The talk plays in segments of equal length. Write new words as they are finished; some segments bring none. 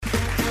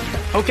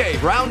Okay,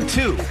 round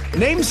two.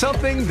 Name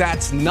something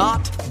that's not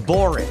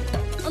boring.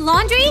 A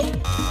laundry?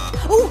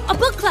 Ooh, a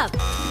book club.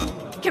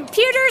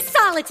 Computer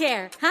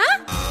solitaire,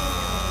 huh?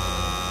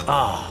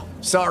 Ah,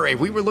 oh, sorry,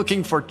 we were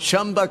looking for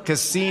Chumba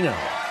Casino.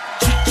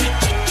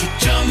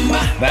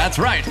 That's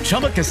right,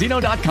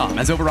 ChumbaCasino.com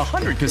has over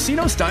 100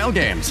 casino-style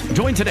games.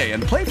 Join today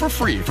and play for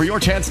free for your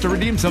chance to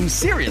redeem some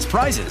serious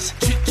prizes.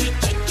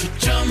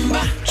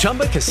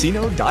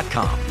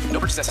 ChumbaCasino.com. No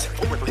purchase necessary.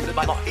 Void where prohibited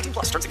by law. 18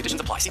 plus. Terms and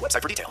conditions apply. See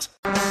website for details.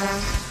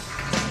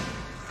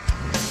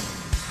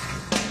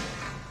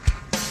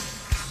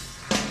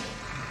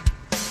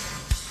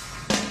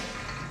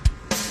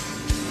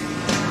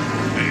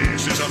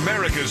 This is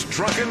America's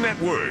Truckin'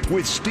 Network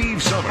with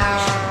Steve Summers.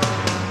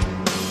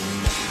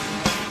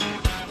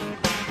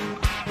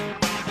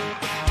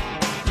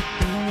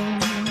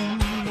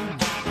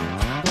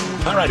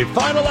 All righty,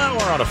 final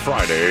hour on a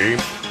Friday.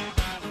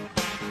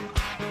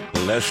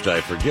 Lest I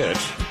forget,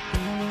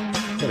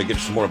 gotta get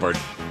some more of our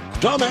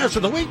Dumbass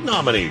of the Week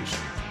nominees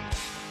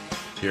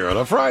here on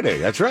a Friday.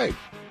 That's right.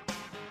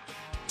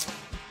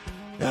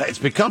 It's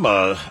become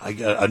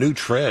a new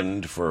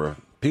trend for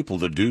people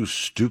to do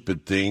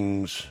stupid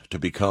things to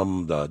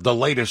become the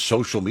latest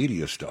social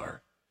media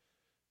star.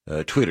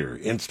 Twitter,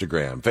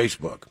 Instagram,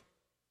 Facebook.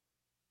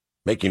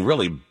 Making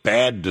really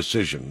bad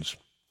decisions.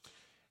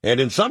 And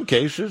in some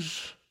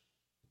cases,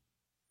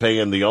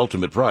 paying the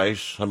ultimate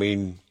price. I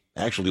mean,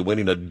 actually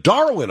winning a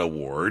Darwin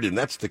Award, and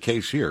that's the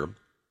case here.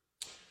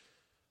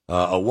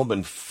 A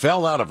woman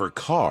fell out of her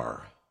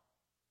car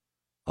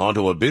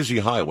onto a busy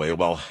highway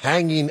while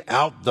hanging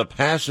out the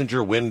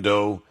passenger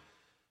window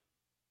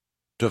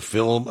to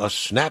film a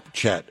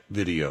Snapchat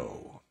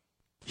video.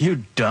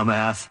 You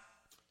dumbass.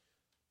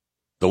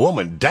 The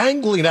woman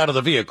dangling out of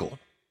the vehicle.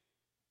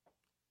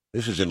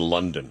 This is in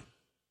London.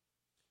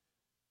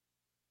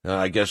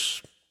 I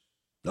guess...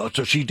 No,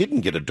 so she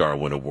didn't get a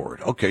Darwin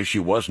Award. Okay, she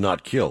was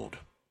not killed,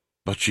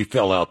 but she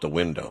fell out the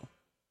window.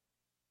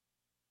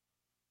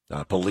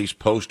 Police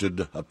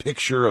posted a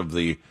picture of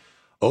the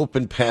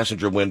open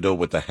passenger window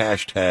with the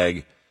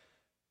hashtag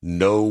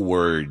no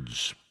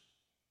words.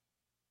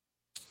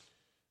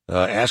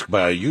 Asked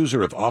by a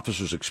user if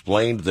officers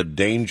explained the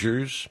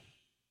dangers.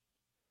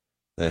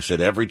 They said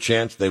every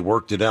chance they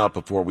worked it out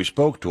before we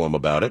spoke to them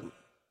about it.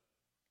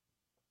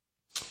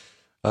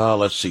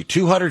 Let's see,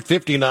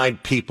 259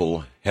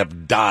 people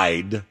have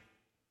died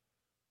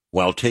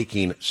while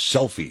taking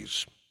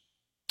selfies.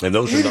 And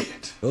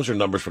those are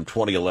numbers from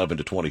 2011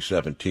 to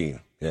 2017.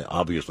 Yeah,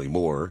 obviously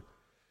more.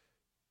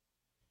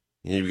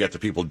 You've got the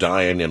people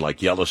dying in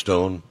like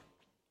Yellowstone,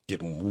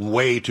 getting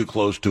way too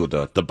close to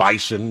the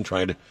bison,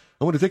 I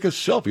want to take a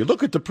selfie.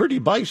 Look at the pretty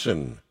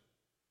bison.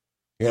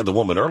 Yeah, the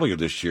woman earlier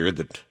this year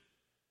that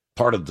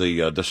part of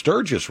the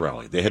Sturgis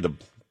rally. They had a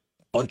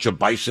bunch of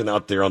bison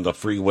out there on the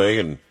freeway,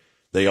 and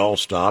they all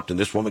stopped, and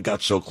this woman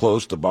got so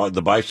close, the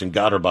bison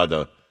got her by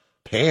the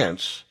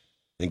pants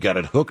and got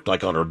it hooked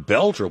like on her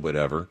belt or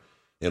whatever,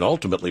 and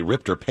ultimately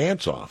ripped her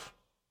pants off.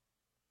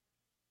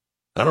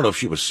 I don't know if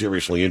she was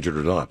seriously injured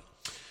or not.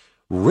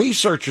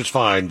 Researchers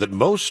find that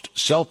most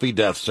selfie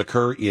deaths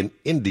occur in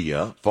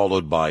India,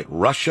 followed by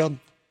Russia.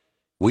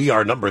 We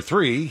are number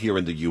 3 here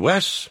in the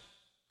U.S.,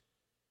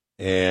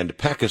 and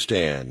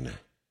Pakistan.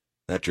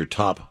 That's your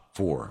top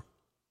 4.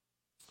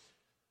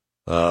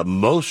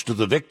 Most of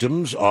the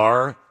victims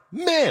are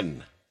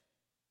men.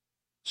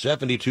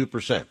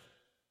 72%.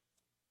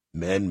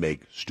 Men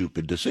make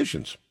stupid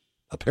decisions,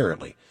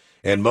 apparently.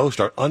 And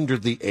most are under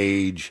the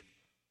age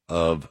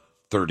of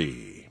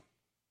 30.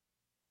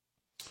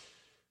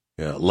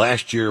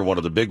 Last year, one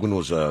of the big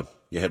ones was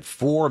you had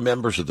 4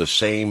 members of the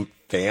same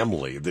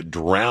family that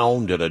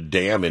drowned at a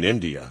dam in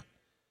India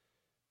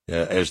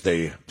as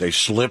they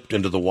slipped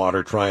into the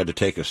water trying to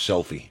take a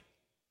selfie.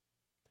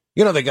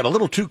 You know, they got a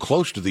little too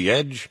close to the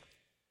edge.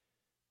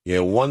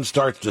 One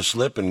starts to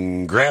slip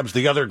and grabs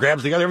the other.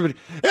 Everybody,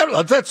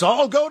 let's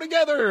all go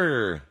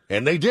together.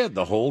 And they did.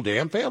 The whole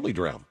damn family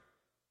drowned.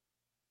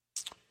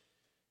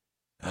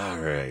 All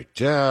right.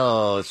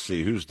 Let's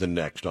see. Who's the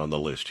next on the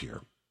list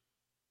here?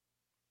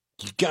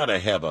 You got to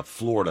have a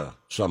Florida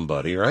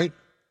somebody, right?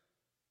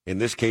 In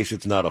this case,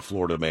 it's not a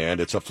Florida man.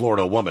 It's a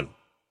Florida woman.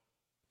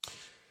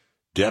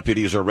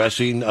 Deputies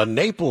arresting a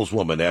Naples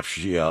woman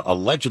after she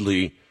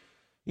allegedly...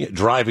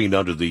 driving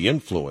under the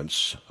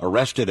influence,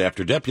 arrested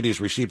after deputies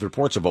received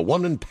reports of a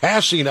woman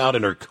passing out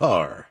in her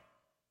car.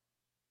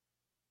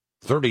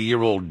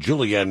 30-year-old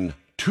Julianne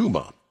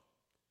Tuma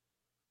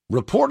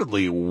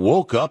reportedly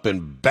woke up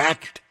and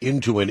backed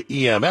into an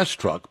EMS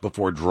truck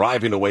before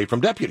driving away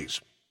from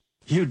deputies.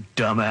 You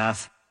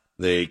dumbass.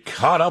 They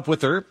caught up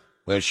with her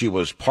when she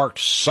was parked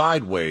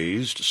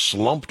sideways,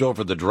 slumped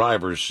over the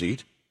driver's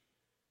seat.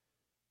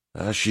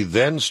 She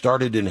then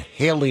started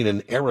inhaling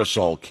an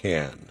aerosol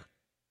can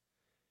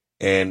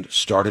and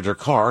started her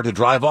car to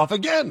drive off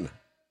again,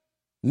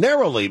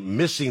 narrowly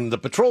missing the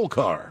patrol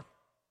car.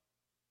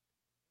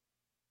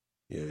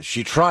 Yeah,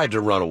 she tried to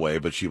run away,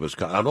 but she was...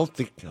 I don't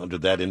think under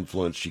that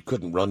influence she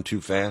couldn't run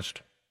too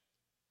fast.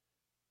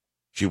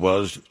 She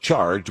was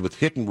charged with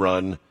hit and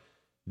run,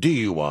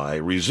 DUI,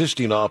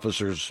 resisting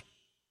officers,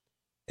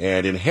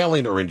 and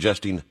inhaling or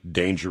ingesting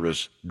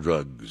dangerous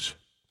drugs.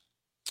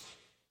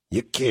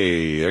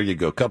 Okay, there you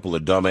go. A couple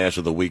of Dumbass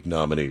of the Week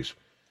nominees.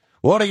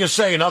 What do you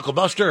say, Knuckle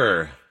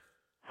Buster?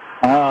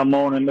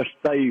 Morning, Mr.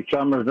 Steve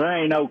Summers. There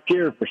ain't no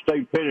cure for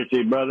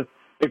stupidity, brother.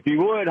 If you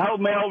would,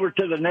 hold me over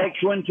to the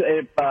next one.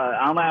 If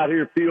I'm out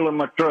here fueling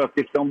my truck,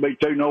 it's going to be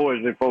too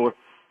noisy for us.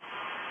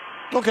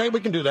 Okay, we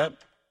can do that.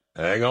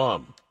 Hang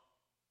on.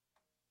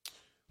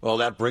 Well,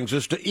 that brings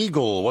us to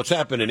Eagle. What's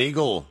happening,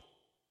 Eagle?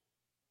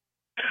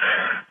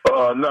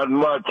 Nothing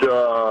much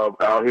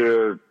out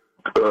here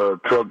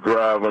truck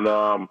driving.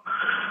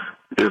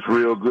 It's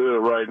real good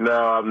right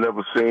now. I've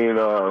never seen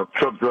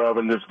truck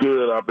driving this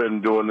good. I've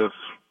been doing this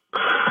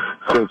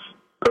since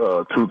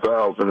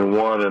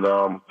 2001, and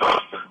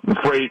the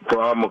freight.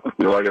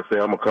 Like I say,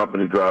 I'm a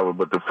company driver,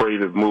 but the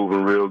freight is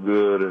moving real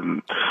good,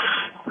 and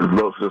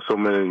there's so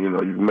many. You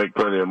can make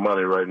plenty of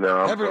money right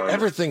now.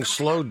 Everything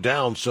slowed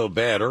down so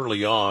bad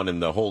early on in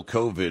the whole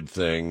COVID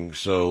thing.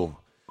 So,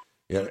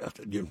 yeah,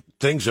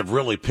 things have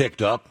really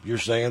picked up. You're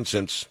saying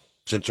since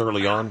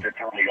early on.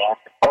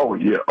 Oh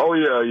yeah.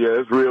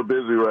 It's real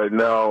busy right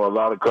now. A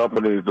lot of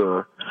companies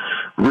are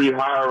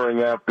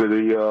rehiring after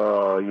the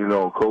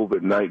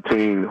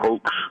COVID-19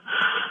 hoax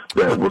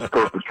that was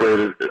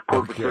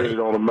perpetrated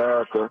on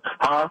America.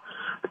 Huh?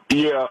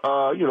 Yeah.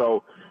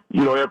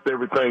 After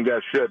everything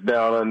got shut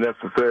down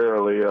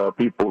unnecessarily,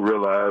 people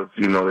realized,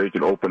 they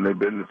can open their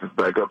businesses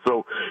back up.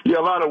 So, yeah,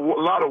 a lot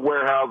of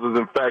warehouses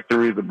and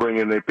factories are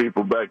bringing their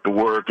people back to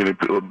work, and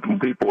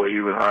people are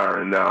even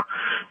hiring now,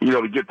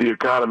 to get the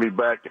economy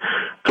back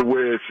to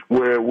where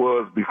it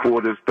was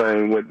before this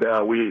thing went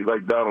down.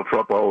 Like Donald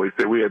Trump always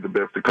said, we had the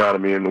best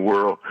economy in the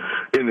world,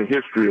 in the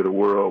history of the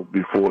world,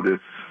 before this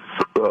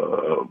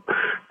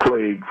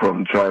plague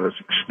from China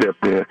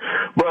stepped in.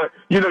 But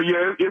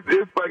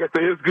it's like I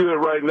say, it's good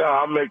right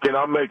now. I'm making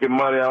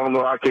money. I don't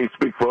know. I can't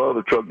speak for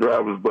other truck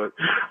drivers, but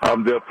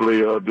I'm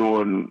definitely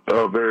doing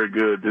very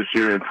good this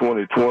year in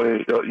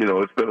 2020.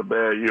 It's been a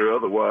bad year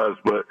otherwise,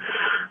 but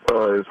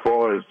as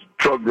far as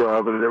truck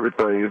driving and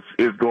everything,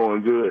 it's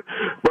going good.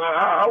 But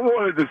I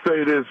wanted to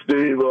say this,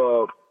 Steve,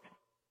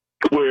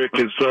 where it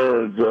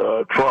concerns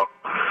Trump.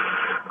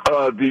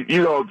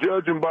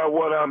 Judging by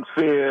what I'm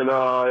seeing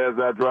as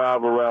I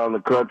drive around the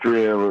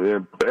country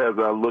and as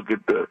I look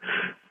at the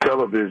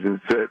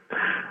television set,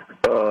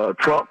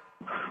 Trump,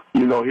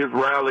 his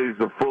rallies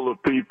are full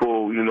of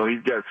people.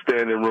 He's got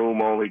standing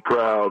room only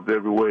crowds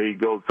everywhere he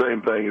goes.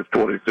 Same thing as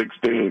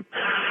 2016.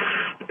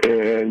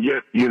 And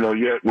yet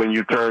when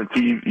you turn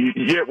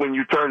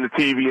the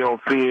TV on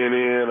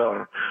CNN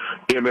or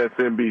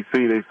MSNBC,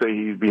 they say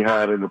he's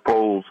behind in the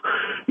polls.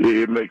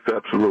 It makes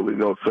absolutely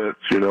no sense.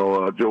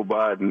 Joe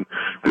Biden,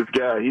 this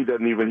guy, he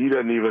doesn't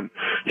even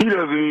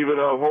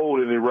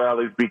hold any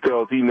rallies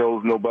because he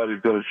knows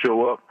nobody's going to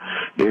show up,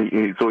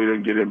 and so he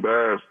doesn't get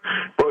embarrassed.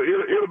 But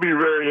it'll be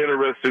very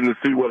interesting to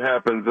see what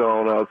happens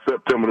on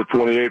September the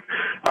 28th.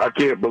 I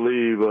can't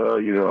believe,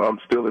 I'm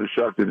still in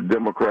shock that the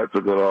Democrats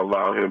are going to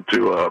allow him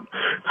to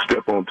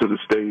step onto the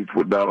stage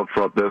with Donald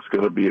Trump. That's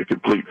going to be a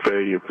complete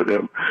failure for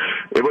them.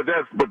 But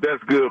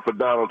that's good for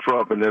Donald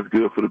Trump, and that's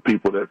good for the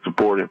people that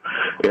support him.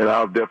 And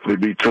I'll definitely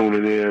be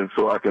tuning in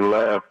so I can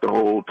laugh the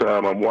whole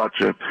time I'm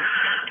watching,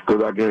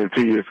 because I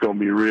guarantee you it's going to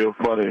be real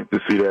funny to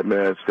see that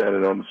man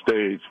standing on the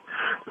stage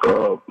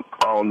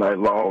all night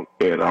long,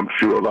 and I'm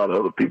sure a lot of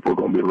other people are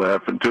going to be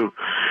laughing too.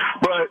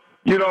 But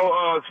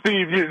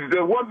Steve,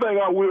 the one thing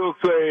I will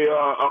say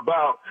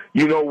about,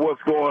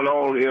 what's going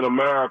on in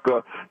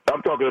America,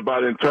 I'm talking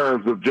about in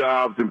terms of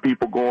jobs and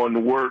people going to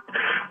work.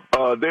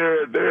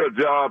 There are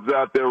jobs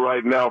out there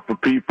right now for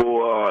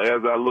people.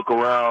 As I look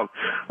around,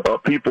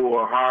 people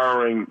are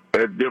hiring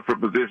at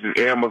different positions.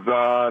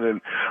 Amazon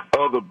and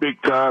other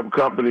big-time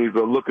companies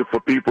are looking for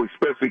people,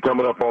 especially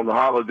coming up on the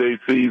holiday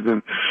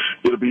season.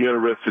 It'll be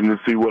interesting to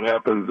see what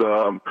happens,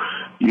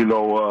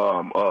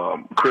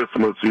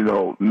 Christmas,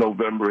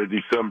 November and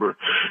December,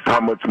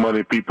 how much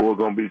money people are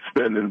going to be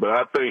spending. But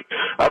I think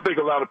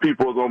a lot of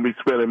people are going to be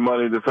spending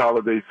money this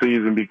holiday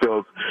season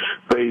because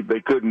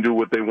they couldn't do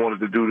what they wanted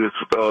to do this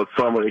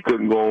summer. They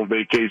couldn't go on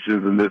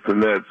vacations and this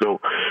and that. So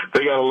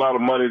they got a lot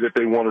of money that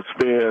they want to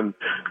spend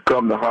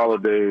come the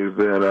holidays.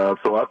 And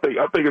so I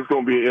think it's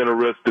going to be an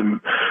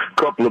interesting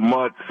couple of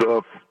months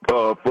for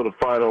the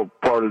final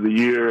part of the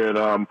year. And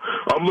I'm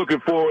looking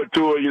forward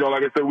to it.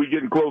 Like I said, we're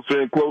getting closer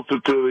and closer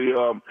to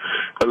the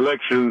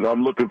election.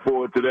 I'm looking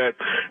forward to that.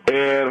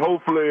 And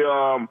hopefully,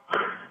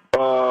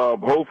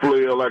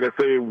 like I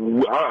say,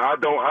 I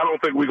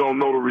don't think we're gonna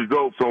know the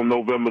results on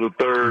November the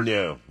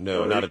 3rd.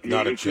 No, not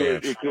a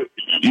chance.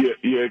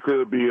 Yeah, it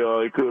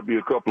could be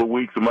a couple of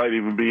weeks. It might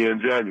even be in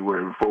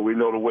January before we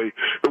know the way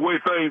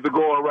things are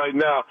going right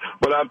now.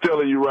 But I'm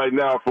telling you right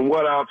now, from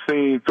what I've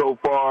seen so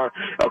far,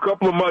 a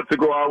couple of months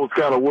ago, I was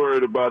kind of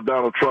worried about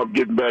Donald Trump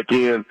getting back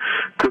in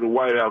to the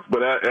White House.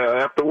 But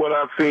after what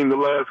I've seen the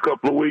last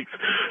couple of weeks,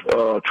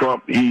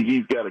 Trump,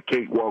 he's got a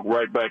cakewalk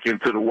right back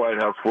into the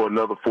White House for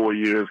another 4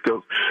 years,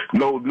 because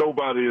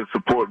nobody is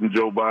supporting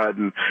Joe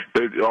Biden.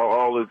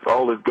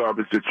 All this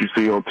garbage that you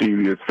see on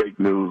TV is fake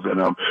news,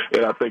 and I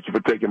thank you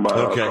for taking my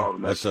call.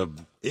 That's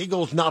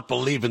Eagles not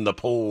believing the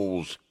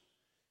polls,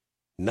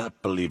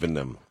 not believing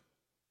them.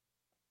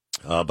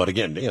 But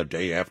again,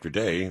 day after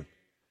day,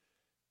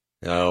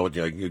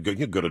 you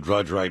go to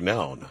Drudge right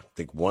now, and I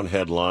think one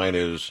headline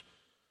is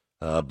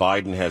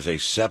Biden has a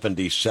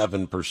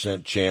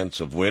 77% chance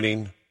of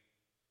winning.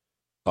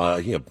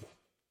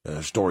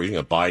 Story,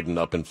 Biden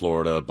up in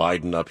Florida,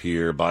 Biden up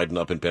here, Biden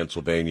up in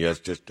Pennsylvania.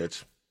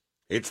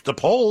 It's the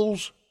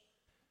polls.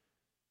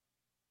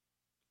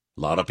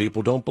 A lot of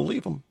people don't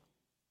believe them.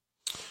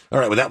 All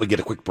right, with that, we get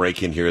a quick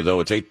break in here, though.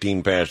 It's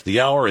 18 past the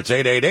hour. It's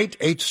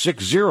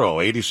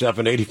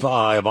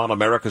 888-860-8785 on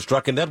America's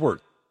Trucking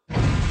Network.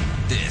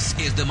 This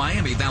is the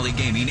Miami Valley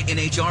Gaming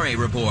NHRA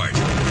Report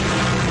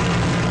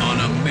on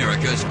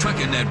America's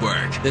Trucking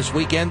Network. This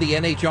weekend, the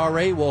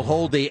NHRA will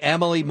hold the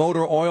Amalie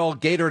Motor Oil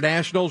Gator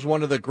Nationals,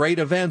 one of the great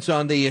events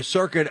on the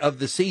circuit of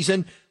the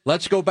season.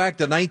 Let's go back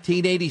to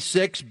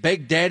 1986.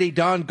 Big Daddy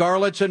Don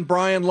Garlitz and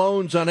Brian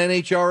Loans on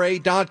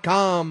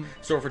NHRA.com.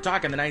 So if we're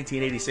talking the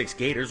 1986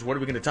 Gators, what are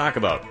we going to talk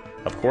about?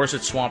 Of course,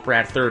 it's Swamp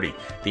Rat 30,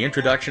 the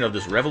introduction of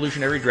this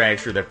revolutionary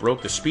dragster that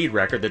broke the speed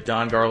record that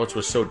Don Garlitz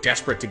was so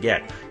desperate to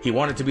get. He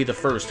wanted to be the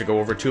first to go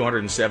over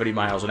 270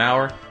 miles an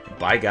hour, and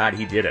by God,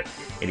 he did it.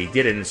 And he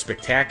did it in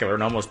spectacular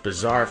and almost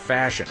bizarre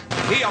fashion.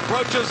 He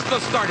approaches the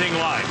starting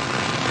line.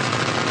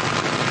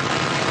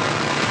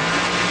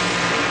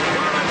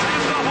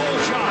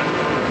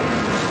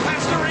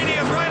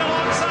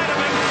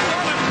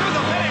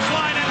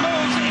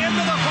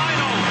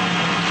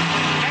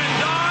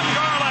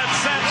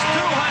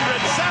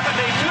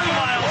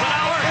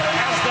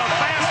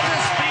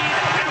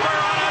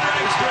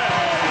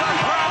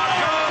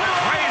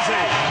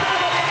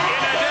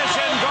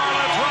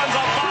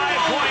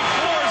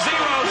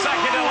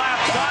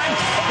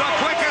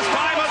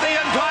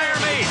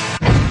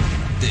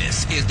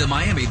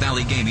 Miami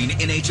Valley Gaming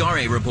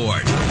NHRA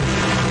Report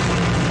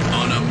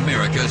on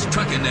America's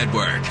Trucking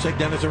Network. Sig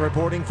Dennison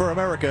reporting for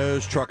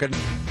America's Trucking.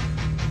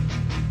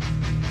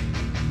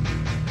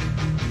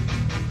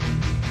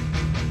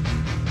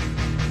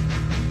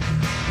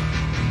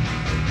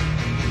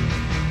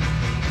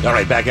 All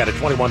right, back at it,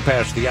 21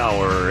 past the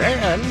hour,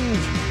 and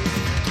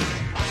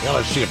now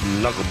let's see if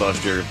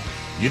Knucklebuster,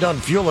 you done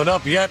fueling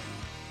up yet?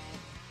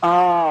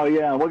 Oh,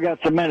 yeah, we got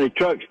so many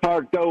trucks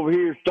parked over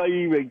here,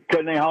 Steve, we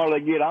couldn't hardly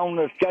get on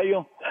the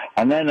scale.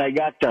 And then they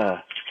got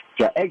the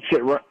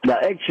exit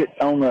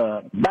on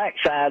the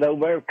backside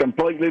over there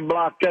completely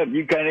blocked up.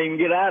 You can't even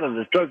get out of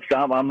the truck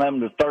stop. I'm having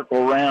to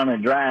circle around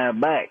and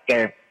drive back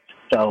there.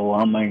 So,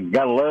 I mean,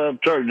 gotta love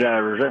truck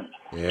drivers.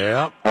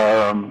 Yeah.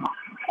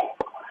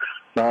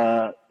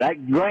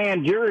 That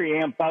grand jury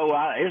info,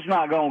 it's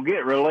not going to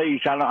get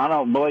released. I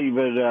don't believe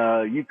it.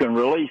 You can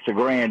release the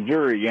grand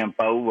jury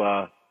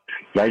info.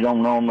 They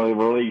don't normally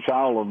release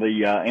all of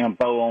the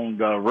info on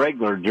the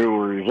regular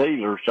jurors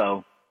either.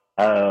 So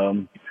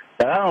I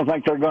don't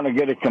think they're going to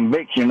get a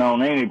conviction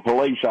on any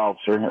police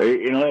officer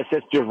unless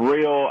it's just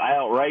real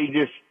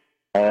outrageous.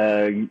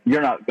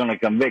 You're not going to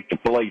convict a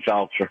police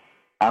officer.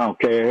 I don't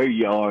care who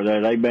you are.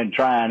 They've been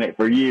trying it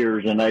for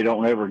years and they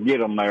don't ever get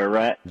them there,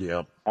 right?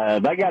 Yep.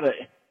 They got a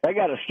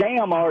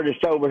scam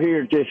artist over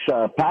here at this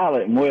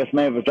pilot in West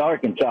Memphis,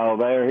 Arkansas.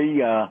 There,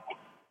 he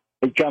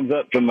comes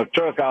up to my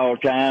truck all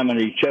the time, and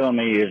he's telling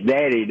me his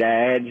daddy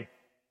died,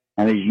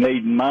 and he's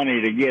needing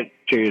money to get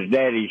to his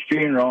daddy's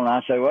funeral. And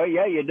I say, well,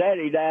 yeah, your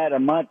daddy died a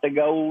month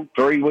ago,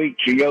 3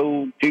 weeks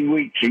ago, 2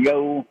 weeks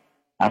ago.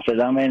 I said,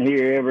 I'm in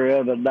here every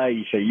other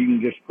day, so you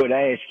can just quit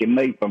asking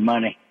me for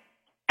money.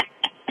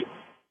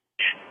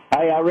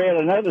 Hey, I read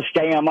another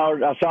scam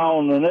I saw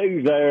on the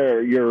news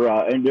there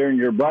during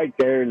your break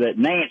there that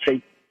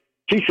Nancy,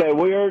 she said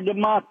we are a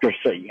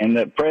democracy and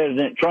that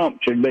President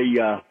Trump should be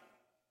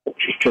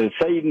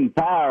conceding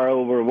power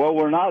over. Well,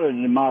 we're not a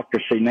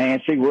democracy,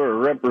 Nancy. We're a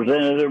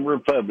representative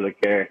republic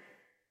there.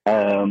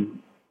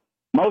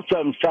 Most of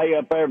them stay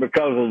up there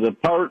because of the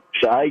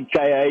perks,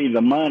 a.k.a.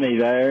 the money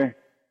there.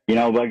 You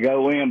know, they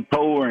go in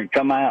poor and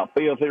come out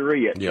filthy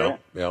rich. Yeah.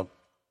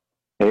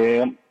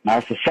 Yeah,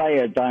 that's the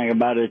sad thing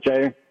about it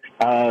there.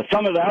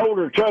 Some of the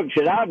older trucks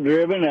that I've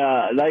driven,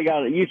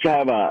 used to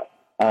have a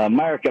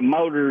American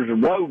Motors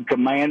Road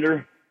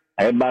Commander.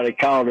 Everybody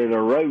called it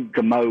a road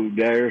commode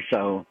there.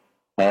 So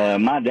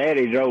my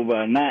daddy drove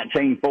a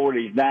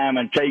 1940s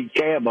Diamond T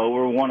cab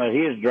over. One of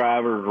his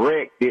drivers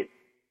wrecked it,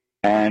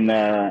 and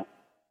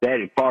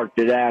Daddy parked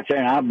it out there.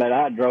 And I bet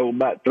I drove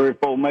about 3 or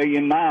 4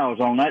 million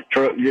miles on that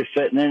truck just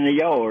sitting in the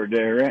yard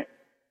there, right?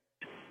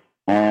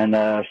 And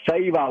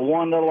Steve, I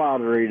won the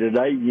lottery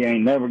today. You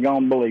ain't never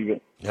gonna believe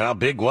it. How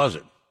big was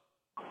it?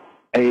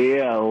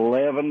 Yeah,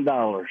 $11.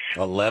 $11.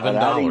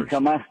 I didn't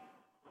come out.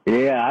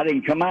 Yeah, I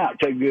didn't come out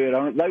too good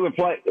on it. We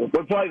play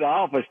the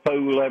office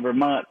pool every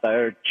month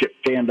there, chip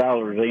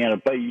 $10 in a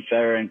piece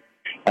there, and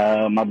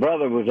my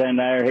brother was in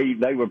there.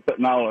 They were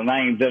putting all the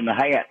names in the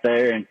hat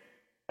there, and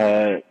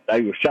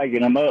they were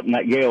shaking them up, and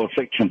that girl was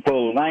fixing to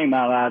pull the name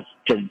out. I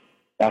said,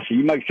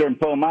 you make sure and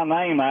pull my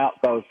name out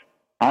because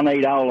I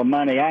need all the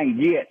money I can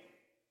get.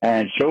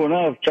 And sure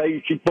enough,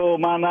 she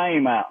pulled my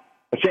name out.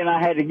 But then I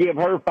had to give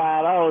her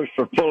 $5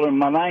 for pulling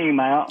my name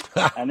out.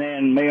 And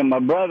then me and my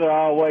brother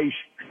always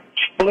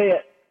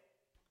split.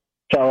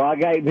 So I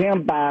gave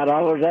him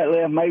 $5. That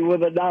left me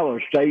with $1,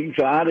 Steve.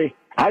 So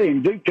I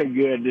didn't do too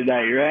good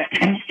today, right?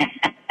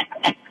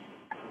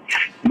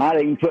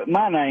 Might even put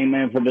my name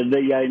in for the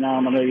DA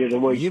nominee of the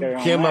week. You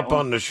came up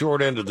on the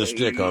short end of the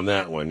stick on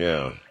that one,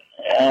 yeah.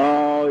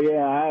 Oh,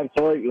 yeah,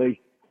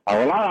 absolutely.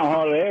 Well, I don't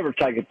hardly ever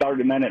take a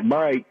 30-minute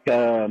break.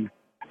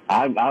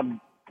 I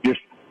just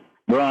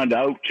run to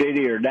Oak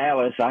City or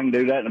Dallas. I can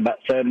do that in about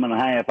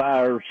 7.5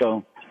 hours,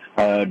 so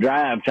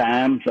drive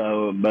time.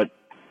 So, but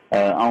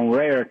on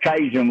rare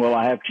occasion, will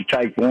I have to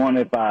take one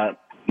if I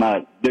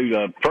might do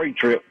the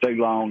pre-trip too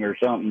long or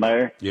something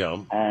there.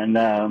 Yeah.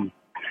 And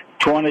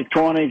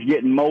 2020 is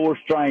getting more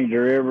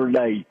stranger every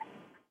day.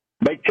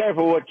 Be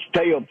careful what you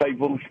tell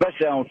people,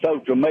 especially on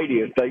social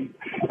media, Steve,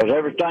 because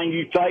everything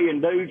you say and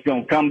do is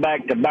going to come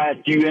back to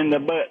bite you in the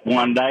butt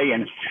one day.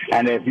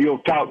 And if you'll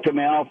talk to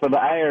me off of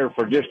the air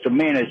for just a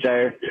minute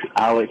there,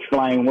 I'll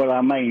explain what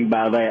I mean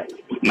by that.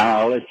 And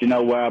I'll let you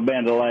know where I've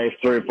been the last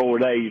 3 or 4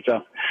 days. So,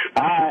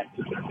 all right,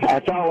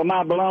 that's all of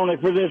my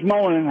baloney for this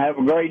morning. Have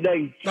a great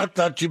day. I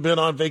thought you'd been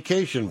on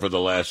vacation for the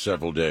last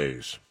several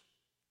days.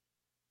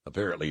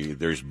 Apparently,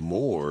 there's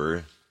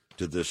more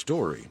to this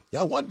story.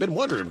 Yeah, I've been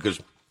wondering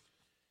because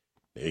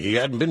he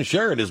hadn't been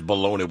sharing his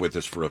baloney with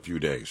us for a few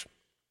days.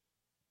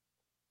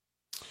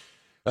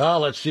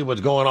 Let's see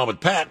what's going on with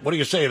Pat. What do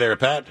you say there,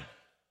 Pat?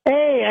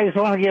 Hey, I just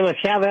want to give a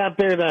shout-out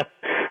there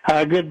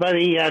to good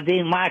buddy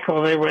Dean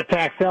Michaels over at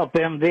Tax Help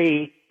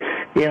MD.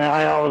 You know,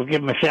 I always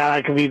give him a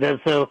shout-out because he does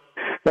so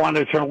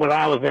wonders from what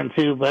I was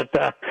into. But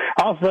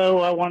also,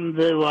 I wanted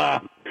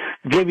to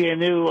give you a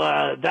new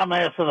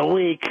Dumbass of the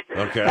Week.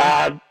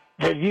 Okay.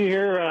 Did you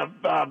hear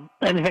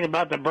anything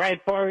about the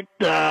Breitbart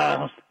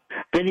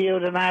video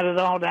tonight at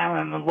all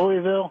down in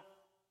Louisville?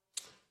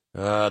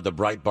 The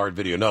Breitbart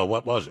video. No,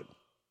 what was it?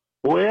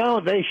 Well,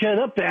 they showed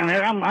up down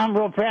there. I'm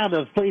real proud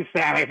of those police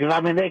down there because,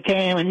 I mean, they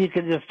came and you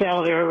could just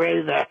tell they were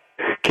ready to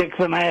kick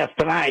some ass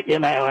tonight, you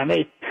know. And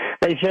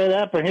they showed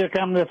up, and here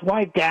come this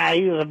white guy.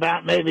 He was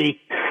about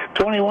maybe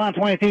 21,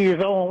 22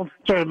 years old,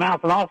 started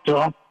mouthing off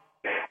to him.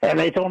 And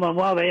they told him,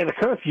 well, they had a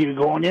curfew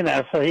going, you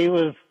know, so he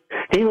was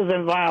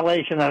in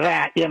violation of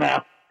that, you know.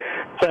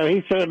 So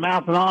he started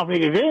mouthing off, and he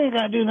goes, you ain't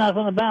going to do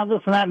nothing about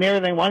this and that and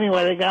everything. Well,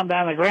 anyway, they got him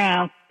down the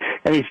ground,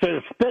 and he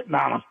started spitting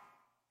on him.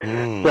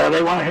 So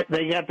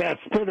they got that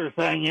spitter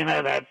thing, you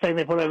know, that thing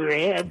they put over your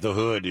head. The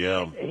hood,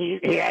 yeah. He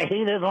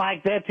didn't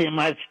like that too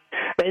much.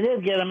 They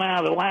did get him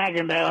out of the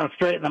wagon down and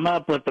straighten him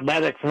up with the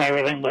medics and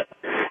everything, but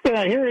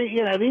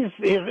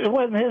it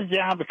wasn't his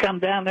job to come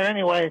down there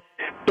anyway,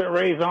 start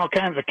raising all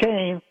kinds of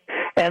cane.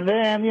 And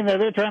then, you know,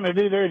 they're trying to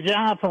do their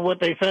job from what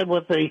they said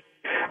with the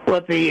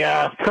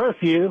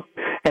curfew,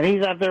 and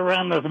he's out there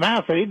running his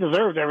mouth, so he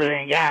deserves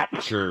everything he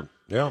got. Sure,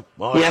 yeah.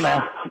 Well, you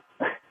know.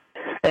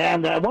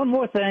 And one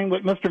more thing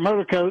with Mr.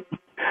 Motorcoat,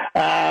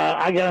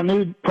 I got a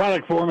new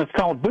product for him. It's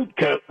called Boot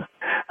Coat.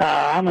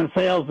 I'm in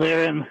sales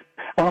there, and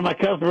one of my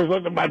customers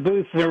looked at my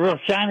boots, and they're real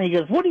shiny. He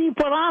goes, what do you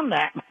put on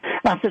that? And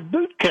I said,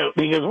 Boot Coat.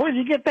 And he goes, where'd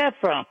you get that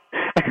from?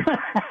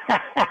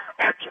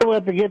 So we'll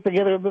have to get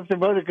together with Mr.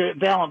 Motorcoat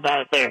and tell him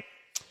about it there.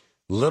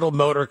 Little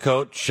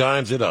Motorcoat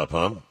shines it up,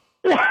 huh?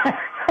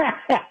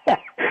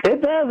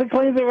 It does. It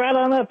cleans it right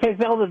on up,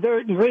 takes all the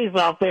dirt and grease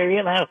off there,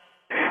 you know.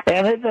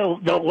 And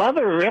the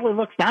leather really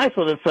looks nice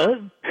with it,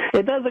 so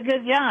it does a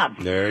good job.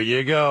 There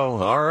you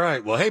go. All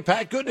right. Well, hey,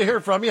 Pat, good to hear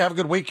from you. Have a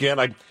good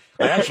weekend. I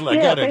got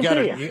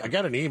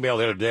an email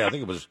the other day. I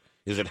think it was,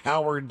 is it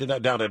Howard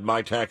down at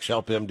My Tax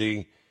Help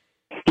MD?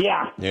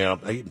 Yeah. Yeah.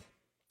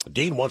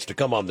 Dean wants to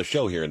come on the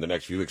show here in the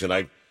next few weeks, and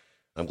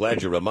I'm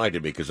glad you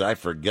reminded me because I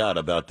forgot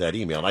about that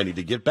email. I need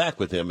to get back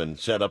with him and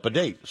set up a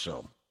date.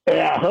 So.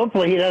 Yeah,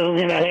 hopefully he doesn't,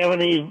 you know, have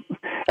any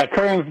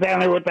occurrence down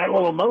there with that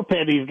little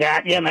moped he's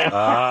got, you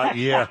know.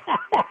 Yeah.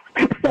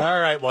 All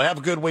right. Well, have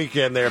a good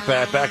weekend there,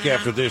 Pat. Back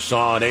after this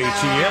on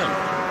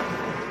ATN.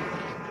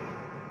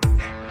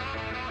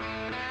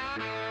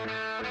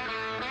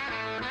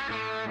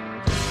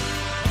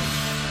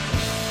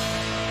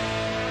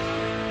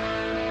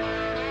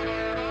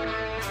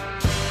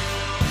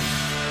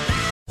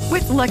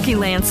 With Lucky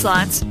Land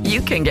Slots,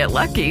 you can get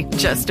lucky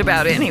just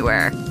about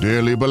anywhere.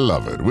 Dearly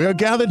beloved, we are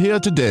gathered here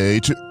today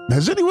to...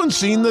 Has anyone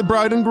seen the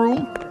bride and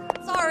groom?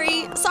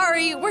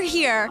 Sorry, we're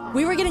here.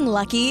 We were getting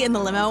lucky in the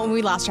limo and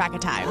we lost track of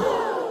time.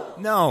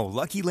 No,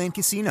 Lucky Land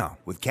Casino,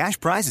 with cash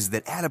prizes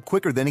that add up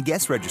quicker than a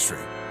guest registry.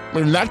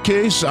 In that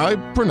case, I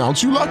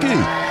pronounce you lucky.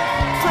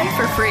 Play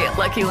for free at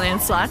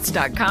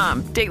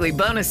LuckyLandSlots.com. Daily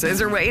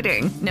bonuses are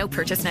waiting. No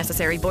purchase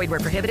necessary. Void where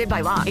prohibited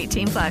by law.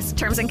 18+.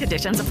 Terms and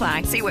conditions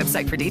apply. See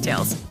website for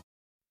details.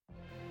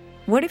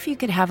 What if you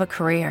could have a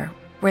career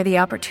where the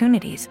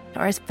opportunities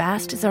are as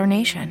vast as our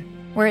nation,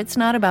 where it's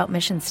not about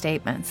mission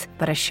statements,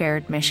 but a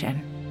shared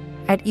mission?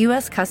 At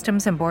U.S.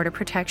 Customs and Border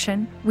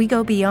Protection, we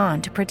go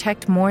beyond to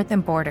protect more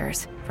than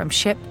borders. From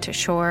ship to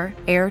shore,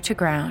 air to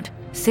ground,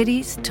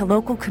 cities to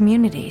local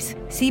communities,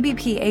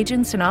 CBP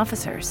agents and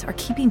officers are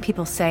keeping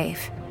people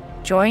safe.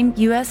 Join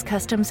U.S.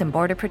 Customs and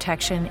Border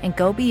Protection and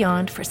go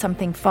beyond for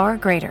something far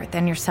greater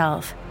than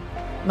yourself.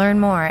 Learn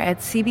more at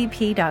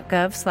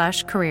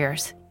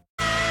cbp.gov/careers.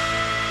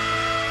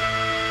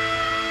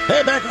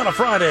 Hey, back on a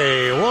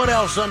Friday. What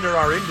else under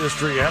our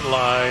industry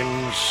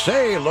headlines?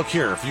 Say, look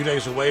here, a few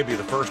days away, be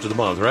the first of the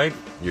month, right?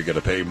 You're going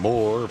to pay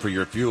more for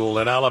your fuel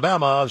in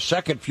Alabama.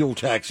 Second fuel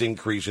tax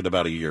increase in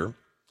about a year.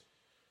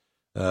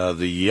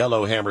 The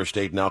Yellowhammer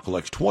State now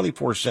collects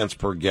 24 cents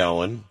per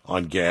gallon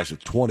on gas.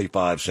 It's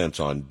 25 cents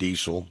on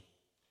diesel.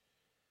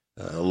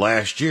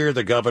 Last year,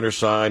 the governor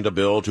signed a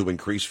bill to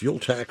increase fuel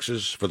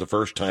taxes for the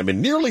first time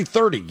in nearly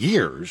 30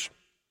 years.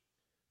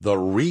 The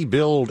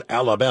Rebuild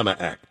Alabama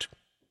Act.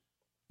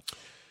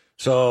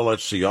 So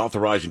let's see,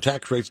 authorizing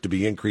tax rates to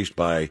be increased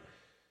by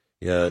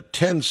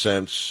 10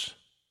 cents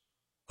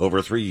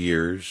over 3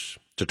 years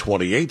to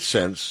 28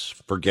 cents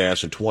for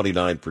gas and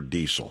 29 for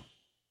diesel.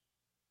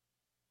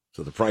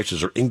 So the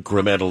prices are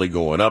incrementally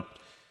going up.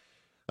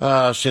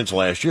 Since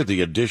last year,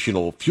 the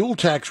additional fuel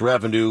tax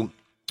revenue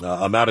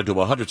amounted to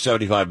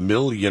 $175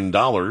 million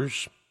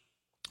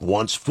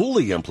once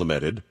fully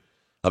implemented.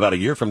 About a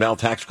year from now,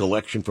 tax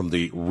collection from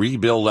the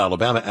Rebuild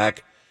Alabama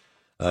Act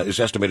is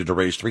estimated to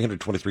raise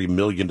 $323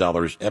 million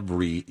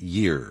every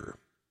year.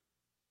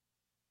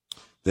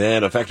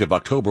 Then, effective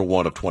October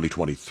 1 of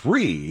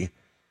 2023,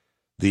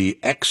 the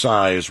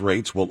excise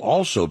rates will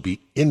also be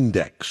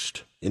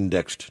indexed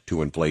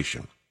to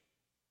inflation.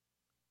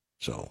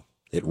 So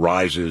it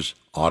rises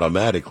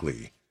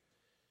automatically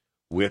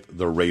with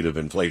the rate of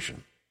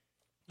inflation.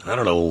 I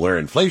don't know where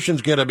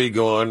inflation's going to be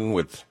going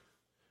with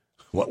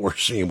what we're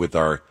seeing with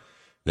our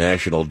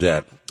national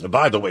debt.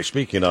 By the way,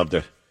 speaking of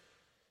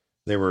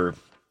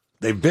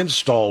they've been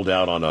stalled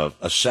out on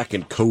a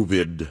second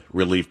COVID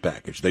relief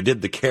package. They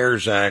did the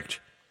CARES Act,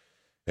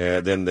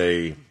 and then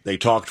they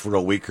talked for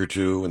a week or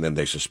two, and then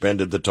they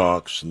suspended the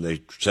talks, and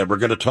they said, we're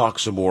going to talk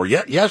some more.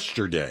 Yet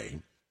yesterday,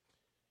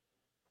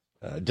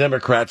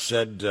 Democrats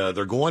said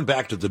they're going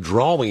back to the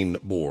drawing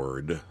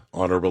board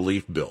on a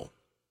relief bill.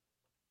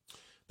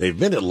 They've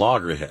been at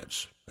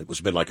loggerheads. It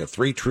was been like a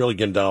 $3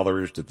 trillion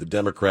that the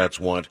Democrats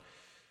want,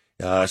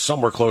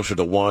 somewhere closer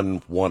to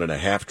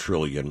 $1.5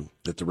 trillion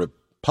that the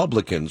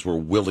Republicans were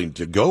willing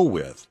to go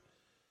with.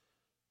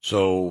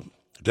 So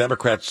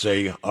Democrats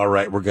say, all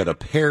right, we're going to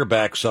pare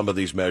back some of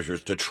these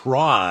measures to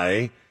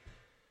try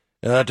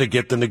to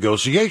get the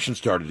negotiation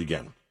started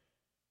again.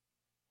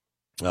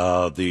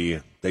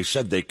 They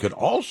said they could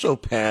also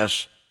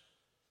pass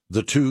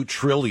the $2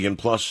 trillion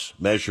plus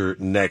measure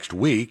next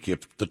week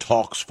if the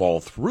talks fall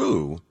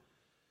through,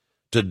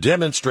 to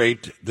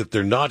demonstrate that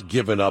they're not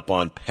giving up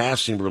on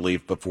passing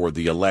relief before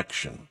the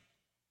election.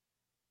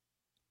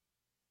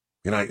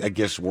 And I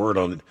guess word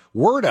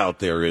out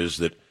there is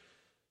that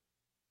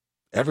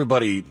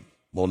everybody,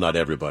 well, not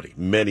everybody,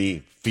 many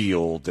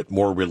feel that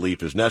more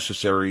relief is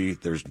necessary.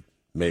 There's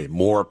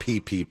more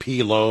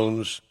PPP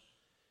loans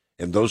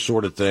and those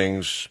sort of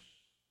things.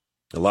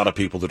 A lot of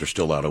people that are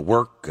still out of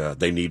work,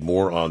 they need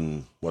more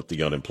on what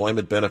the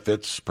unemployment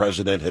benefits.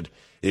 President had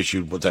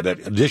issued that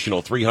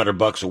additional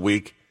 $300 a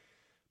week,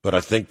 but I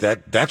think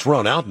that's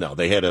run out now.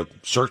 They had a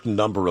certain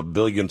number of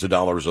billions of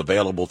dollars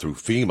available through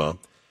FEMA.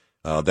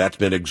 That's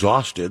been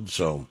exhausted,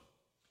 so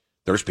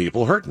there's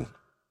people hurting.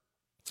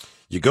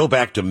 You go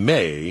back to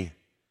May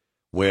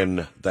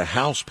when the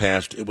House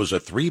passed, it was a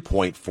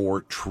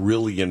 $3.4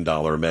 trillion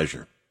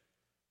measure.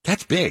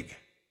 That's big.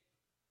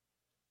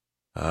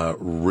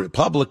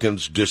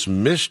 Republicans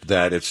dismissed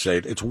that. It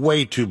said it's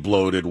way too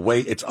bloated,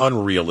 it's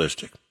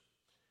unrealistic.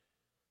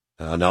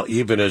 Now,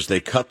 even as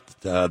they cut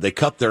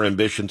their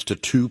ambitions to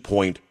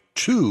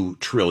 $2.2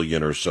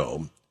 trillion or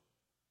so,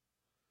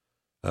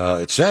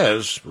 it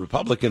says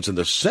Republicans in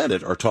the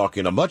Senate are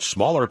talking a much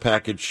smaller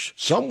package,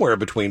 somewhere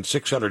between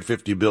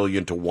 $650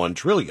 billion to $1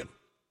 trillion.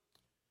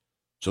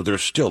 So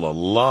there's still a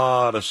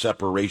lot of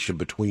separation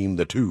between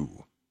the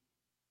two.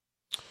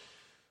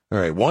 All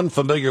right, one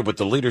familiar with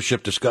the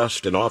leadership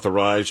discussed and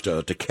authorized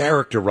to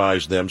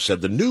characterize them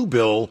said the new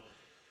bill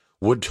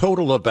would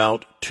total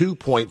about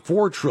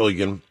 $2.4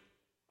 trillion.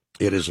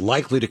 It is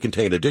likely to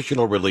contain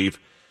additional relief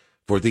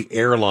for the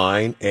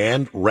airline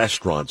and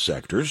restaurant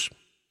sectors,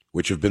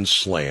 which have been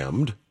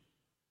slammed.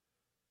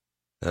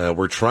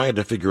 We're trying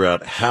to figure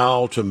out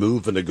how to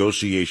move the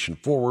negotiation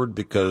forward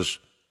because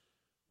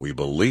we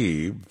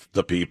believe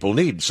the people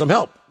need some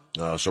help.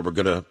 So we're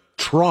going to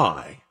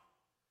try,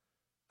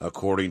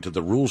 according to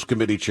the Rules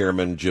Committee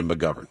Chairman, Jim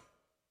McGovern.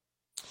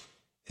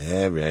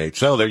 All right,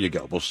 so there you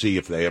go. We'll see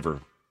if they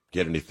ever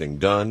get anything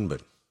done,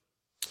 but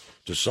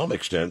to some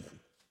extent,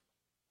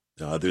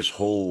 this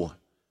whole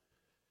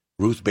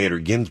Ruth Bader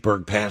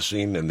Ginsburg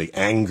passing and the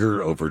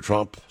anger over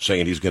Trump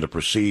saying he's going to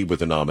proceed with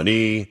the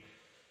nominee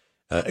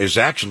is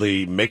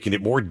actually making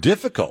it more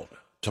difficult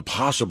to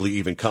possibly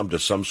even come to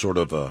some sort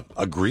of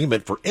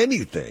agreement for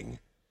anything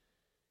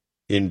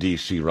in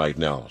D.C. right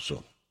now.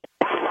 So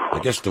I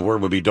guess the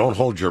word would be don't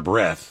hold your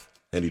breath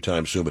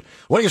anytime soon. But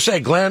what do you say,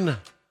 Glenn?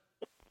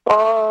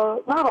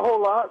 Not a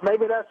whole lot.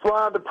 Maybe that's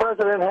why the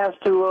president has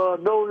to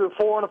go to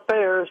foreign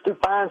affairs to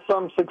find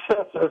some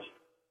successors.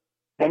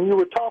 And you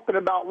were talking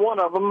about one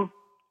of them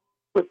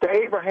with the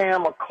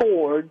Abraham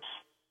Accords.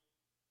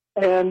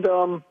 And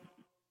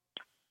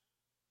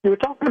you were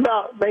talking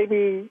about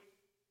maybe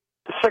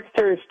the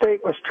Secretary of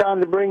State was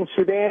trying to bring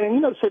Sudan.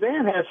 And,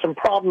 Sudan has some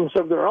problems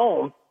of their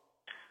own.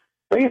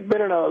 They have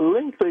been in a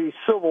lengthy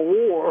civil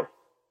war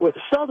with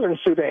Southern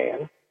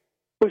Sudan,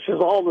 which is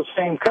all the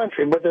same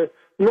country. But the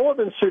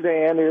Northern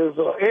Sudan is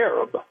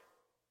Arab,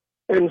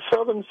 and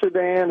Southern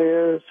Sudan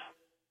is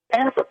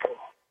African.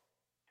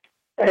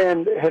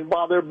 And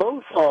while they're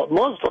both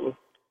Muslim,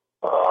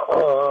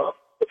 for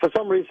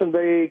some reason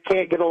they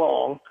can't get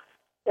along.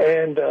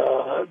 And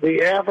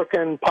the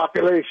African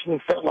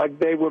population felt like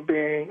they were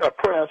being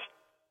oppressed,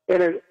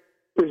 and it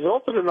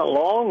resulted in a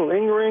long,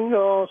 lingering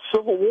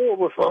civil war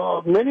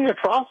with many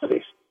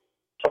atrocities.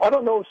 So I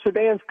don't know if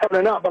Sudan's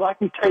coming out, but I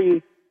can tell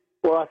you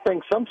where I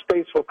think some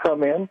states will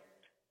come in,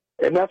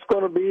 and that's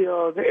going to be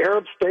the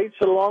Arab states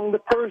along the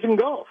Persian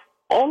Gulf.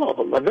 All of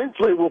them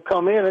eventually will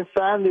come in and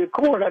sign the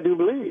accord, I do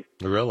believe.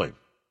 Really?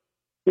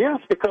 Yes,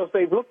 because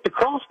they've looked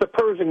across the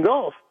Persian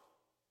Gulf,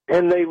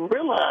 and they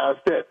realized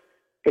that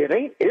it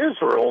ain't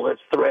Israel that's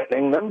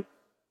threatening them.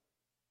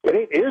 It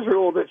ain't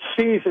Israel that's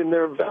seizing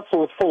their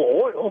vessels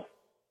full of oil.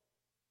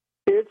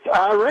 It's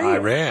Iran.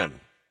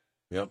 Iran.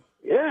 Yep.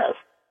 Yes,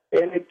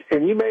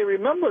 and you may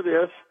remember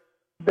this,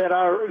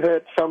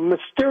 that some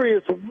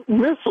mysterious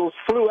missiles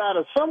flew out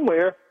of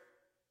somewhere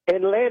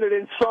and landed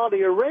in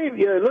Saudi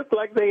Arabia. It looked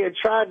like they had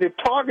tried to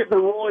target the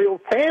royal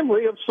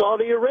family of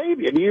Saudi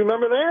Arabia. Do you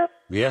remember that?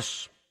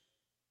 Yes.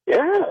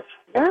 Yes,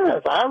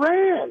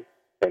 Iran.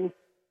 And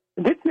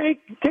didn't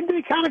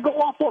they kind of go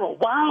off on a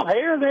wild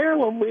hair there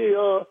when we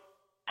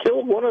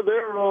killed one of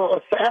their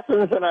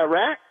assassins in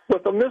Iraq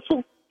with a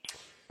missile?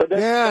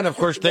 Yeah, and of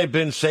course they've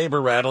been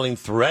saber-rattling,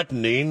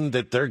 threatening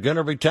that they're going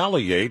to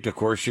retaliate. Of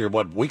course, a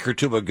week or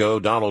two ago,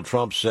 Donald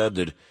Trump said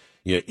that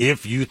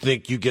if you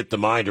think you get the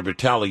mind to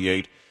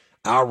retaliate,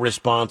 our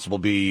response will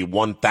be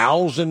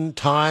 1,000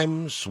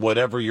 times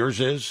whatever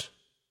yours is.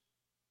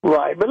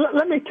 Right, but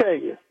let me tell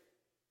you,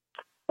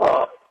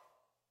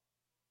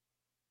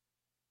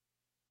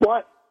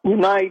 what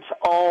unites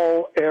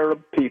all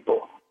Arab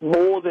people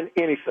more than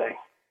anything?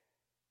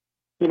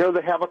 They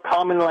have a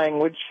common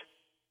language.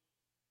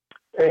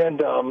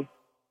 And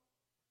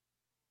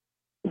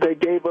they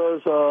gave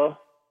us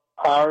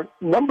our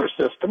number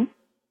system.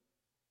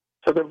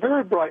 So they're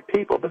very bright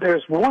people. But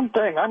there's one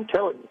thing I'm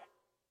telling you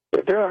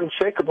that they're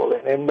unshakable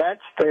in, and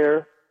that's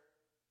their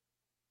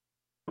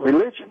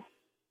religion.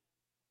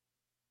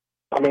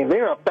 I mean, they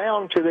are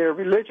bound to their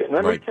religion.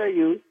 Let me tell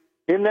you,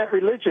 in that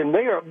religion,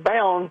 they are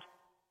bound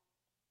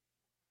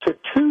to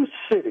two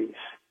cities.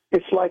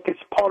 It's like it's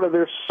part of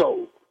their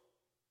soul.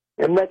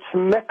 And that's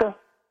Mecca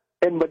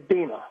and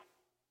Medina.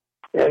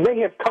 And they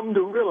have come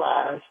to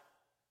realize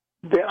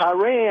that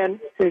Iran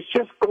is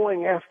just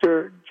going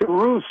after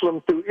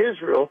Jerusalem through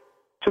Israel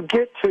to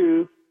get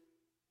to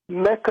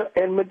Mecca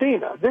and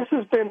Medina. This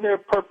has been their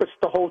purpose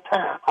the whole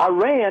time.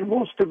 Iran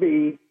wants to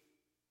be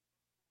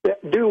the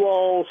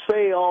do-all,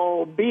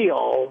 say-all,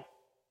 be-all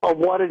of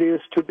what it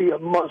is to be a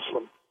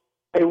Muslim.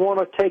 They want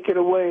to take it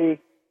away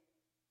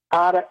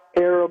out of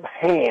Arab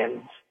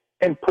hands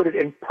and put it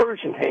in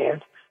Persian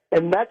hands,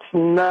 and that's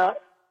not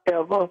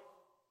ever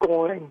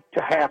going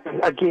to happen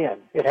again.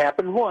 It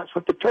happened once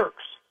with the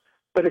Turks,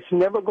 but it's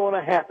never going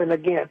to happen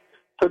again.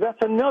 So that's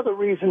another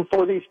reason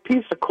for these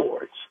peace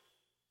accords.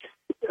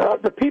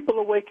 The people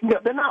are waking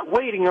up. They're not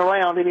waiting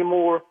around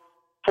anymore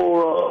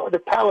for the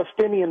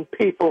Palestinian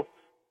people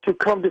to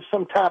come to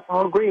some type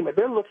of agreement.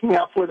 They're looking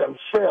out for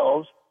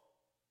themselves,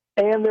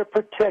 and they're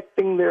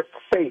protecting their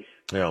faith.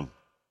 Yeah.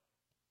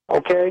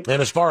 Okay.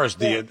 And as far as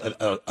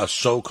a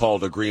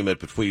so-called agreement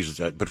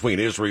between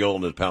Israel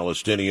and the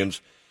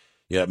Palestinians,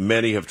 yeah,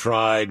 many have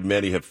tried,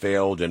 many have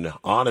failed, and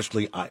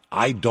honestly,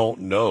 I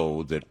don't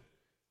know that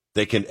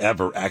they can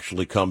ever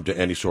actually come to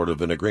any sort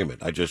of an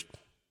agreement.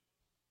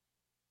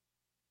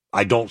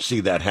 I don't see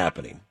that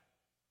happening.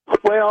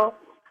 Well,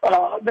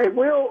 they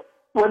will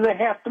when they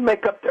have to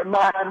make up their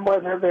mind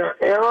whether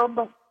they're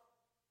Arab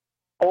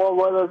or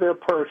whether they're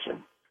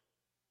Persian.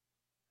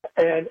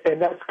 And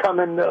that's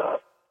coming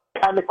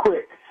kind of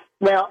quick.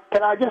 Now,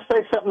 can I just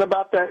say something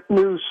about that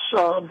new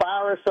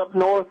virus up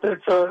north?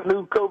 It's a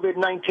new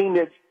COVID-19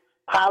 that's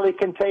highly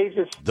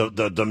contagious.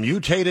 The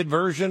mutated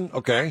version?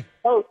 Okay.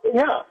 Oh,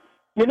 yeah.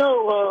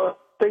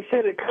 They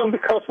said it come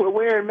because we're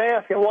wearing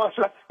masks and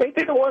washing our hands. Ain't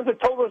they the ones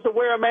that told us to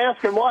wear a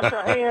mask and wash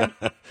our hands?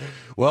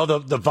 Well,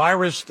 the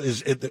virus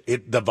is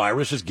the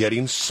virus is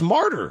getting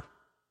smarter.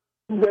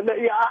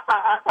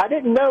 I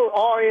didn't know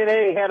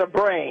RNA had a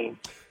brain.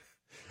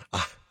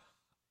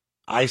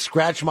 I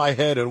scratch my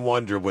head and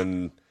wonder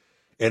and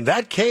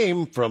that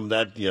came from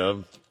that,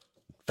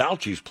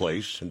 Fauci's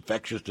place,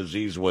 infectious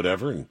disease,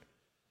 whatever, and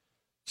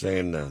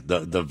saying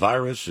the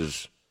virus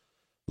is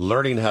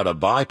learning how to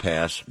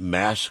bypass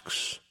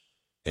masks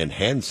and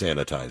hand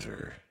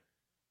sanitizer.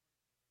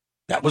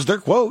 That was their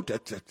quote.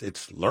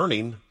 It's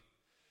learning.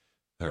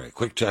 All right,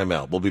 quick time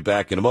out. We'll be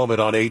back in a moment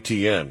on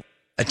ATN.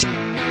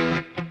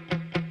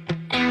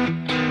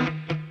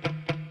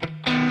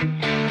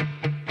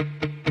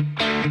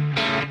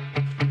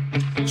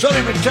 So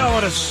they've been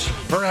telling us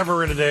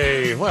forever and a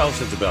day, well,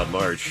 since about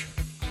March,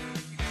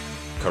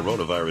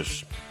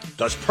 coronavirus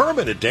does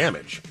permanent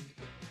damage.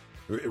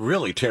 It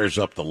really tears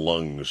up the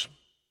lungs.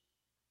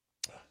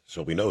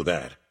 So we know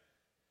that.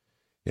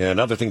 Yeah,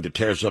 another thing that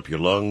tears up your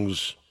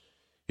lungs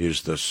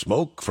is the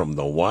smoke from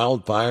the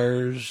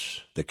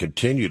wildfires that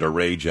continue to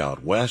rage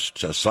out west.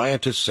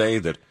 Scientists say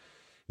that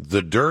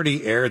the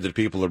dirty air that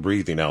people are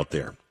breathing out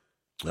there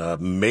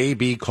may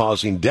be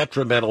causing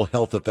detrimental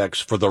health effects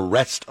for the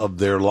rest of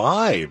their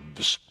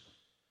lives.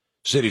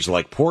 Cities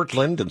like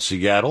Portland and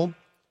Seattle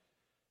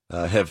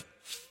have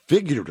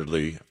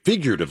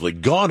figuratively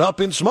gone up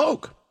in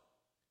smoke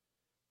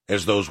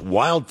as those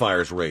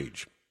wildfires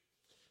rage.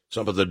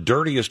 Some of the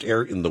dirtiest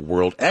air in the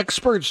world.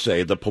 Experts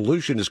say the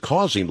pollution is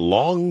causing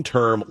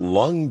long-term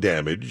lung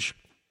damage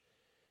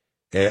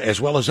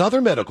as well as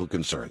other medical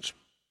concerns.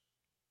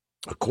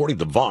 According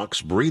to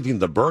Vox, breathing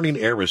the burning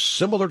air is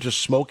similar to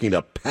smoking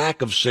a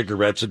pack of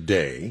cigarettes a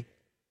day.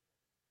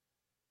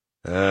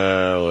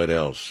 What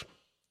else?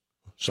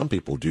 Some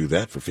people do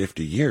that for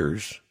 50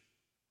 years.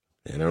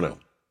 I don't know.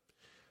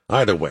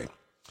 Either way,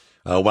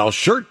 while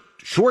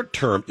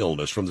short-term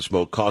illness from the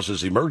smoke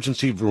causes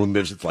emergency room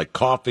visits like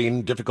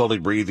coughing, difficulty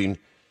breathing,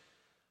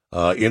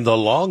 in the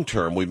long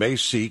term, we may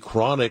see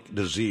chronic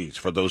disease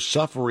for those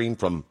suffering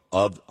from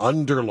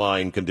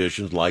underlying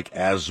conditions like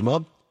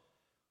asthma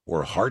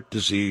or heart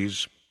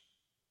disease.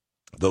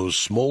 Those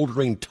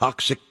smoldering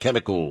toxic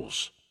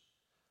chemicals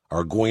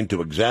are going to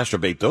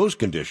exacerbate those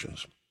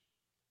conditions.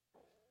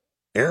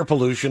 Air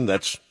pollution,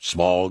 that's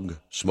smog,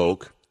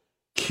 smoke,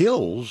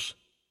 kills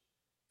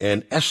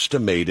an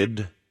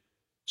estimated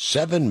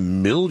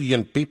 7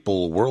 million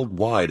people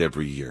worldwide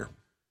every year.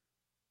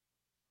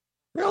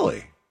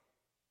 Really?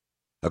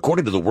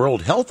 According to the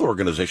World Health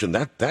Organization,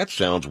 that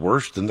sounds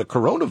worse than the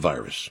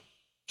coronavirus.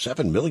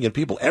 7 million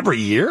people every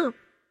year?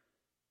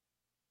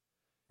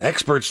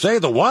 Experts say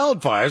the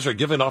wildfires are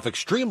giving off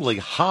extremely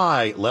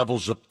high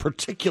levels of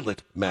particulate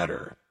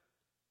matter.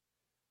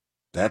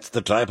 That's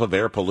the type of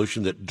air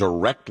pollution that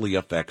directly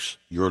affects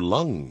your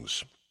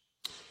lungs.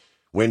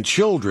 When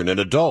children and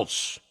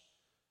adults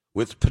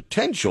with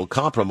potential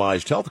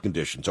compromised health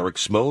conditions are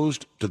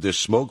exposed to this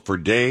smoke for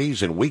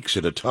days and weeks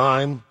at a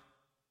time,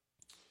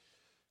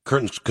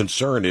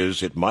 concern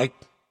is it might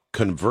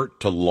convert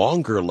to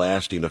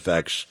longer-lasting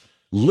effects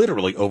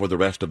literally over the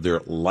rest of their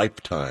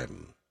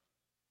lifetime.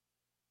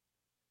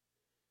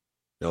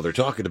 Now, they're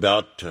talking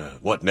about,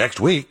 next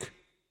week?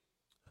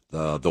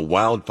 The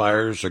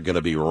wildfires are going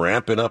to be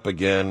ramping up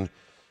again.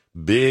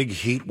 Big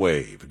heat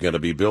wave going to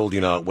be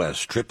building out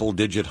west.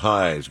 Triple-digit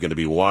highs going to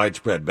be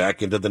widespread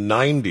back into the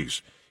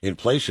 90s in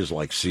places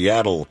like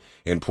Seattle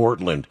and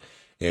Portland.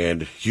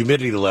 And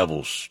humidity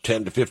levels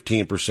 10 to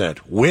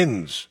 15%.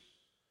 Winds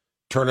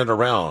turning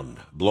around,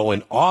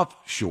 blowing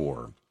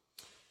offshore.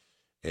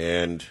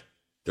 And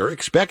they're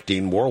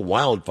expecting more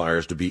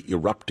wildfires to be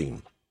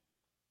erupting.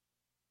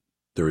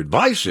 Their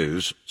advice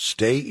is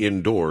stay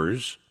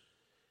indoors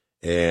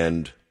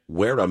and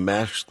wear a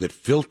mask that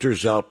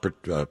filters out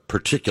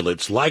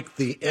particulates like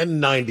the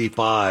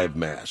N95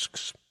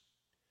 masks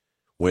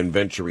when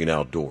venturing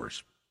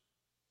outdoors.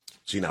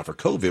 See, now for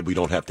COVID, we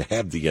don't have to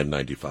have the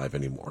N95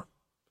 anymore.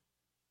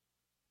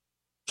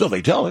 So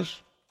they tell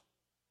us.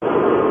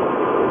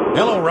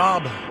 Hello,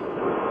 Rob.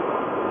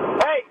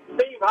 Hey,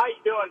 Steve, how you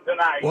doing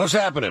tonight? What's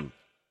happening?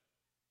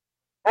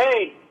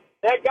 Hey,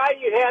 that guy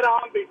you had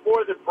on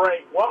before the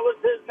break, what was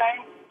his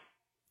name?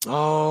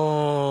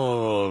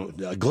 Oh,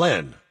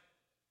 Glenn.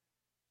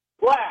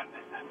 Glenn,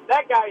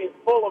 that guy is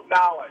full of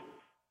knowledge.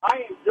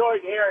 I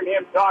enjoyed hearing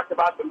him talk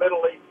about the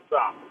Middle East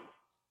stuff.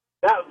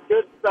 That was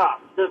good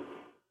stuff. Just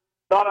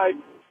thought I'd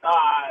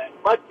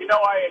let you know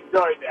I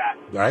enjoyed that.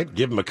 All right,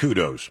 give him a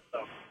kudos.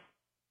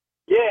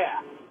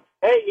 Yeah.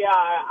 Hey,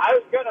 I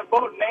was going to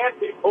vote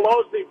Nancy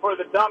Pelosi for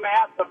the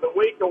Dumbass of the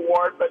Week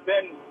award, but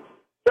then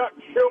Chuck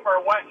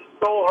Schumer went and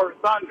stole her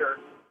thunder.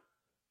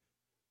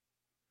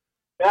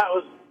 That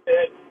was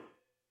it.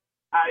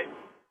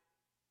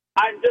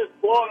 I'm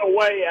just blown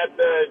away at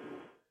the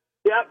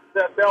depths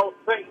that they'll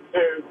sink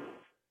to,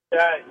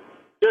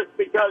 just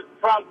because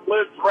Trump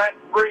lives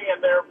rent-free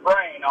in their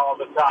brain all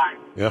the time.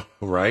 Yeah,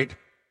 right.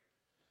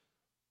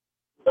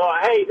 So,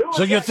 hey,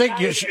 so you think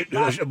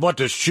what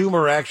does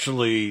Schumer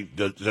actually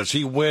does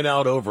he win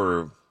out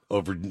over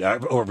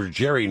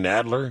Jerry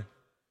Nadler?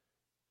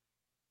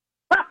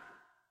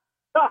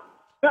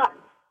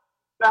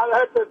 Now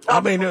that's a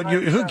tough one.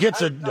 who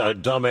gets a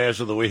dumbass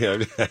of the week?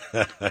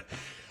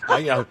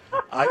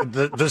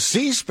 The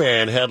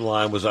C-SPAN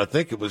headline was, I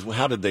think it was,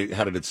 how did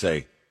it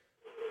say?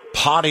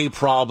 Potty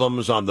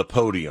problems on the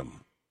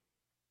podium.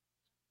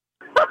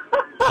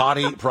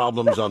 Potty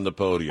problems on the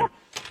podium.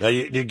 Now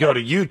you go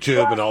to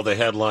YouTube and all the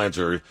headlines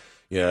are,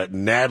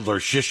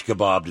 Nadler shish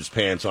kebabbed his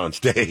pants on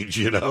stage,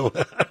 That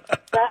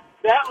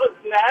was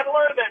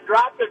Nadler that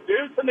dropped a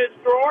deuce in his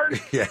drawers?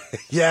 Yeah.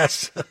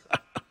 Yes.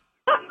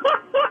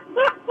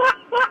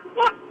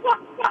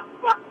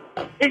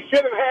 He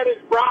should have had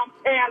his brown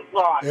pants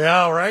on.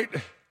 Yeah, right?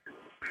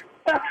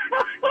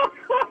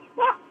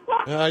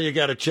 You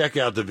got to check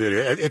out the video.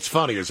 It's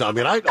funny.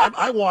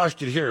 I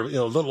watched it here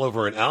a little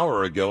over an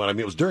hour ago, and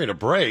it was during a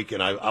break,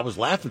 and I was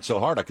laughing so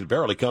hard I could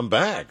barely come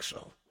back.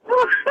 So,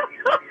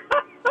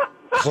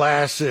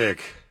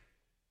 classic.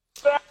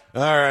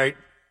 All right.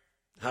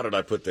 How did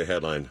I put the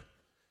headline?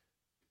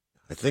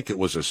 I think it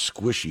was a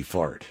squishy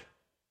fart.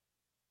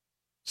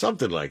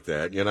 Something like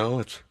that,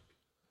 It's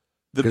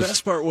the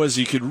best part was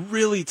you could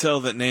really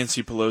tell that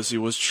Nancy Pelosi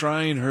was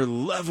trying her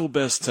level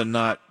best to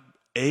not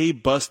A,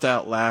 bust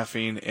out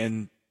laughing,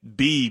 and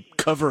B,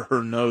 cover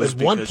her nose.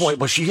 At one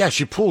point,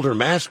 she pulled her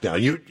mask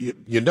down.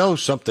 You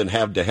something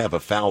had to have a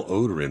foul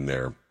odor in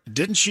there.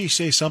 Didn't she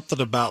say something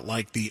about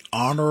like the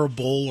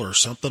honorable or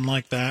something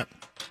like that?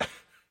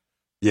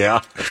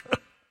 Yeah.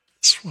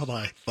 That's what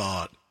I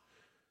thought.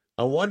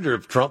 I wonder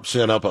if Trump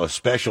sent up a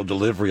special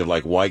delivery of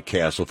like White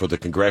Castle for the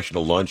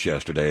congressional lunch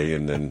yesterday,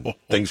 and then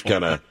things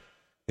kind of,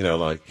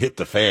 hit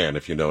the fan,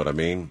 if you know what I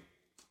mean.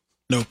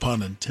 No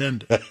pun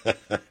intended.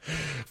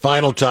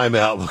 Final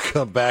timeout. We'll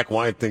come back,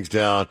 wind things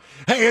down.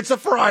 Hey, it's a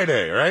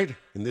Friday, right?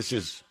 And this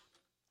is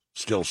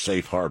still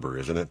safe harbor,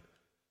 isn't it?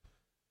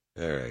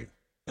 All right.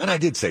 And I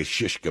did say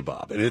shish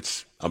kebab, and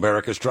it's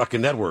America's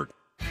Trucking Network.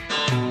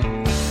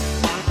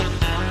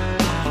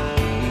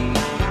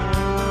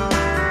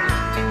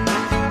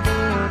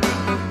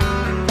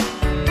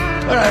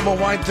 All right, we'll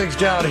wind things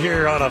down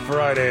here on a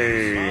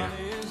Friday.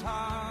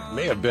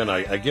 May have been,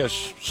 I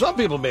guess, some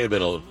people may have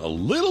been a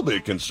little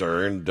bit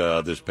concerned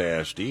this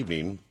past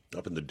evening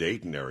up in the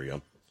Dayton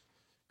area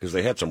because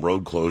they had some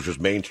road closures.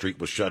 Main Street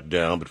was shut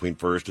down between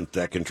 1st and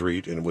 2nd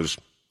Street, and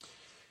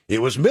it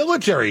was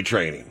military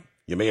training.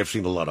 You may have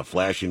seen a lot of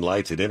flashing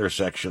lights at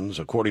intersections.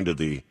 According to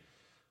the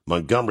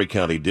Montgomery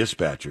County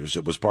dispatchers,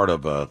 it was part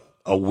of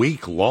a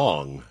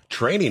week-long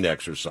training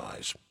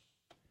exercise.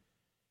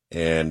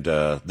 And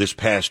this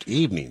past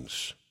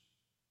evening's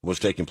was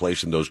taking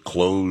place in those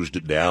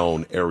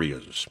closed-down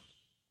areas.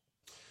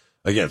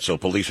 Again, so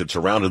police had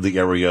surrounded the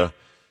area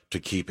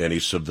to keep any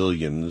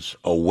civilians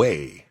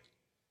away.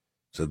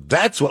 So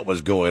that's what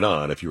was going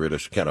on if you were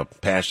just kind of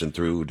passing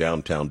through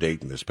downtown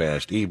Dayton this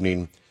past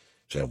evening.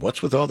 So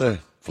what's with all the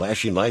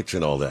flashing lights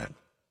and all that?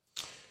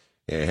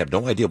 I have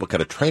no idea what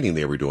kind of training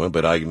they were doing,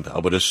 but I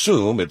would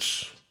assume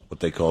it's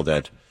what they call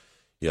that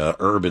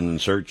urban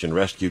search and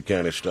rescue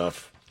kind of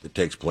stuff that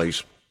takes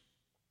place.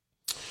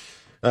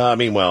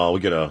 Meanwhile, we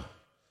get a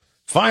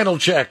final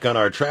check on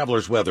our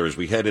travelers' weather as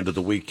we head into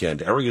the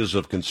weekend. Areas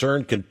of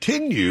concern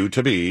continue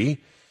to be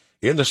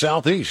in the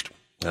southeast,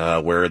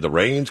 where the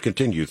rains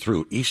continue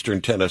through eastern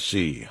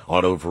Tennessee,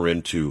 on over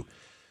into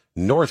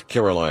North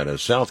Carolina,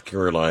 South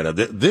Carolina.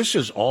 This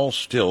is all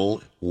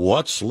still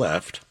what's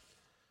left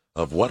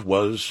of what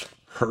was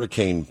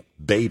Hurricane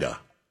Beta.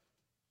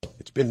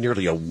 It's been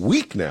nearly a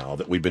week now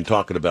that we've been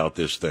talking about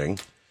this thing.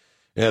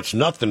 And it's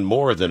nothing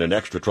more than an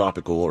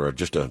extratropical or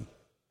just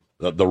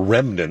the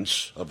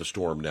remnants of a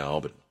storm now,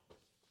 but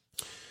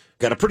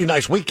got a pretty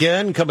nice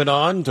weekend coming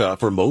on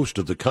for most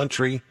of the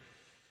country.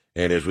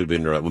 And as we've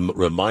been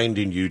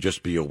reminding you,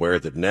 just be aware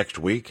that next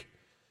week,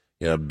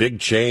 big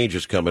change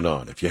is coming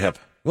on. If you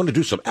want to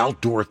do some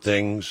outdoor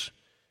things,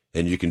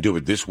 and you can do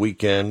it this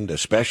weekend,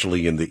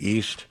 especially in the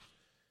east,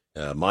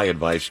 my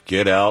advice,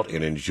 get out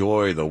and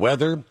enjoy the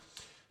weather,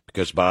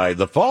 because by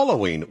the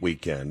following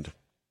weekend,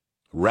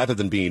 rather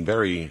than being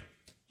very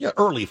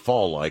early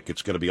fall-like,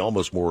 it's going to be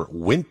almost more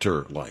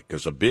winter-like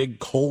as a big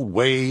cold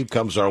wave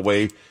comes our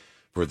way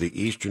for the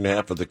eastern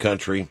half of the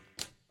country.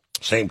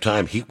 Same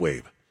time, heat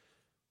wave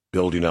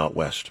building out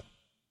west.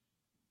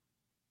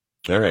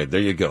 All right,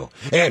 there you go.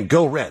 And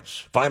go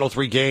Reds. Final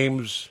three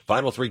games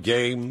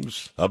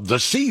of the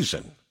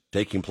season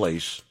taking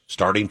place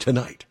starting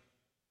tonight.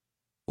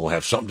 We'll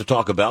have something to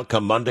talk about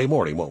come Monday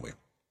morning, won't we?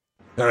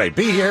 All right,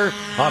 be here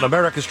on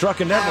America's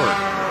Trucking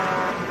Network.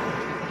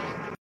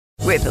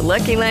 With the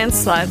Lucky Land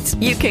Slots,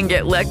 you can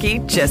get lucky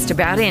just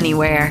about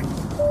anywhere.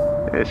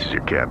 This is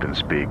your captain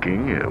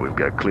speaking. We've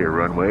got clear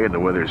runway and the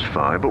weather's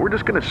fine, but we're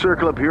just going to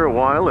circle up here a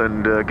while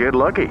and get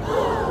lucky.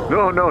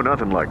 No,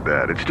 nothing like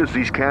that. It's just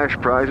these cash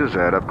prizes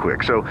add up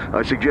quick. So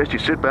I suggest you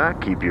sit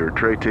back, keep your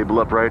tray table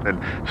upright, and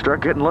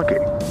start getting lucky.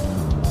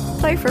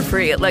 Play for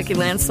free at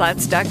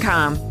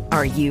LuckyLandSlots.com.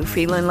 Are you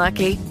feeling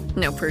lucky?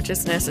 No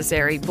purchase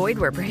necessary. Void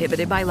where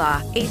prohibited by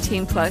law.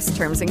 18+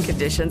 terms and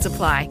conditions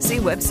apply. See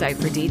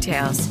website for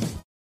details.